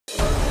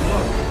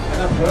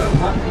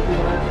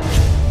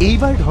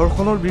এইবাৰ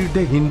ধৰ্ষণৰ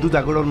বিৰুদ্ধে হিন্দু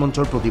জাগৰণ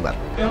মঞ্চৰ প্ৰতিবাদ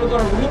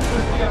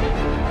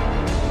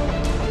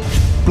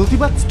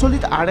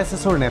প্ৰতিবাদস্থলীত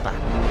RSSৰ নেতা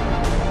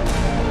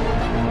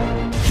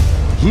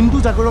হিন্দু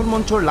জাগৰণ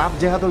মঞ্চৰ লাভ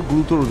জেহাদৰ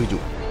গুৰুতৰ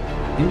অভিযোগ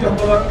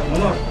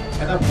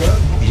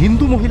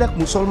হিন্দু মহিলাক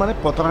মুছলমানে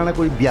প্ৰতাৰণা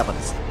কৰি বিয়া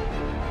পাতিছে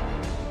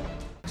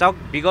চাওক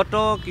বিগত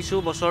কিছু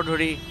বছৰ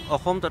ধৰি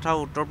অসম তথা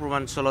উত্তৰ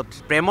পূৰ্বাঞ্চলত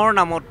প্ৰেমৰ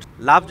নামত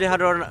লাভ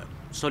জেহাদৰ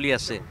চলি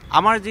আছে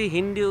আমাৰ যি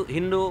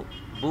হিন্দু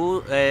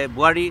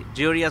বুৱাৰী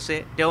জীয়ৰী আছে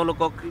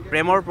তেওঁলোকক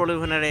প্ৰেমৰ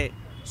প্ৰলোভনেৰে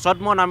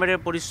ছদ্ম নামেৰে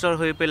পৰিচয়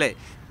হৈ পেলাই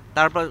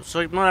তাৰপৰা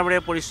ছদ্ম নামেৰে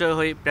পৰিচয়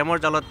হৈ প্ৰেমৰ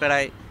জালত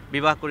পেৰাই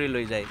বিবাহ কৰি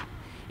লৈ যায়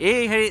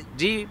এই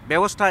যি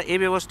ব্যৱস্থা এই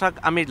ব্যৱস্থাক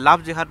আমি লাভ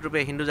জেহাদ ৰূপে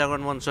হিন্দু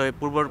জাগৰণ মঞ্চই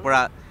পূৰ্বৰ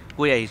পৰা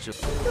কৈ আহিছোঁ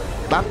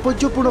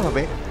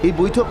তাৎপৰ্যপূৰ্ণভাৱে এই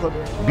বৈঠকত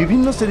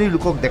বিভিন্ন শ্ৰেণীৰ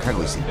লোকক দেখা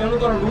গৈছিল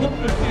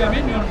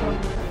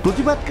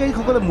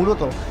প্ৰতিবাদকাৰীসকলে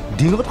মূলতঃ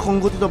দিনত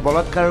সংঘটিত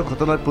বলাৎকাৰৰ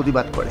ঘটনাৰ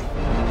প্ৰতিবাদ কৰে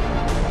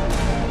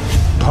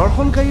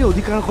ধৰ্ষণকাৰীৰ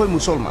অধিকাংশই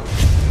মুছলমান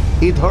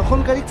এই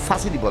ধৰ্ষণকাৰীক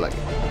ফাঁচি দিব লাগে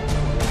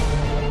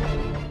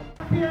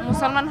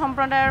মুছলমান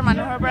সম্প্ৰদায়ৰ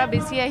মানুহৰ পৰা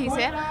বেছি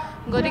আহিছে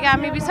গতিকে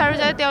আমি বিচাৰোঁ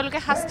যে তেওঁলোকে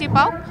শাস্তি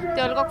পাওক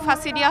তেওঁলোকক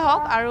ফাঁচি দিয়া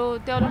হওক আৰু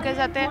তেওঁলোকে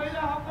যাতে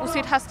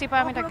উচিত শাস্তি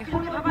পায় আমি তাকে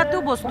তো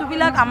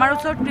বস্তুবিলাক আমাৰ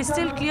ওচৰত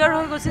ক্ৰিষ্টেল ক্লিয়াৰ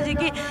হৈ গৈছে যে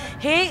কি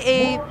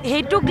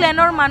সেইটো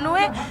ক্লেনৰ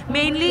মানুহে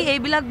মেইনলি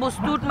এইবিলাক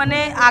বস্তুত মানে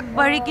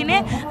আগবাঢ়ি কিনে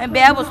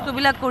বেয়া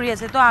বস্তুবিলাক কৰি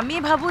আছে তো আমি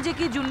ভাবোঁ যে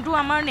কি যোনটো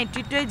আমাৰ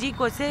নেতৃত্বই যি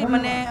কৈছে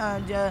মানে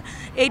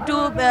এইটো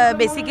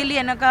বেচিকেলি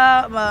এনেকুৱা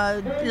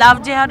লাভ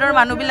জেহাদৰ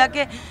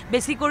মানুহবিলাকে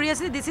বেছি কৰি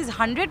আছে this is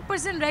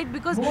 100% right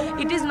because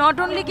it is not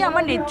only কি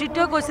আমাৰ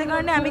নেতৃত্বই কৈছে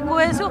কাৰণে আমি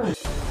কৈ আছোঁ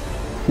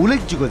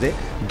উল্লেখযোগ্য যে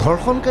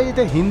ধৰ্ষণকাৰী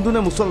এতিয়া হিন্দু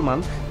নে মুছলমান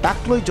তাক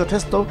লৈ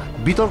যথেষ্ট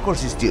বিতৰ্কৰ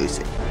সৃষ্টি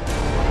হৈছে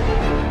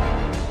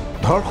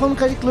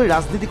ধৰ্ষণকাৰীক লৈ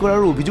ৰাজনীতি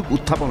কৰাৰ অভিযোগ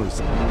উত্থাপন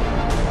হৈছে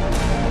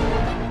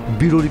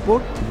ব্যুৰ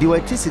ৰিপৰ্ট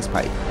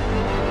DY365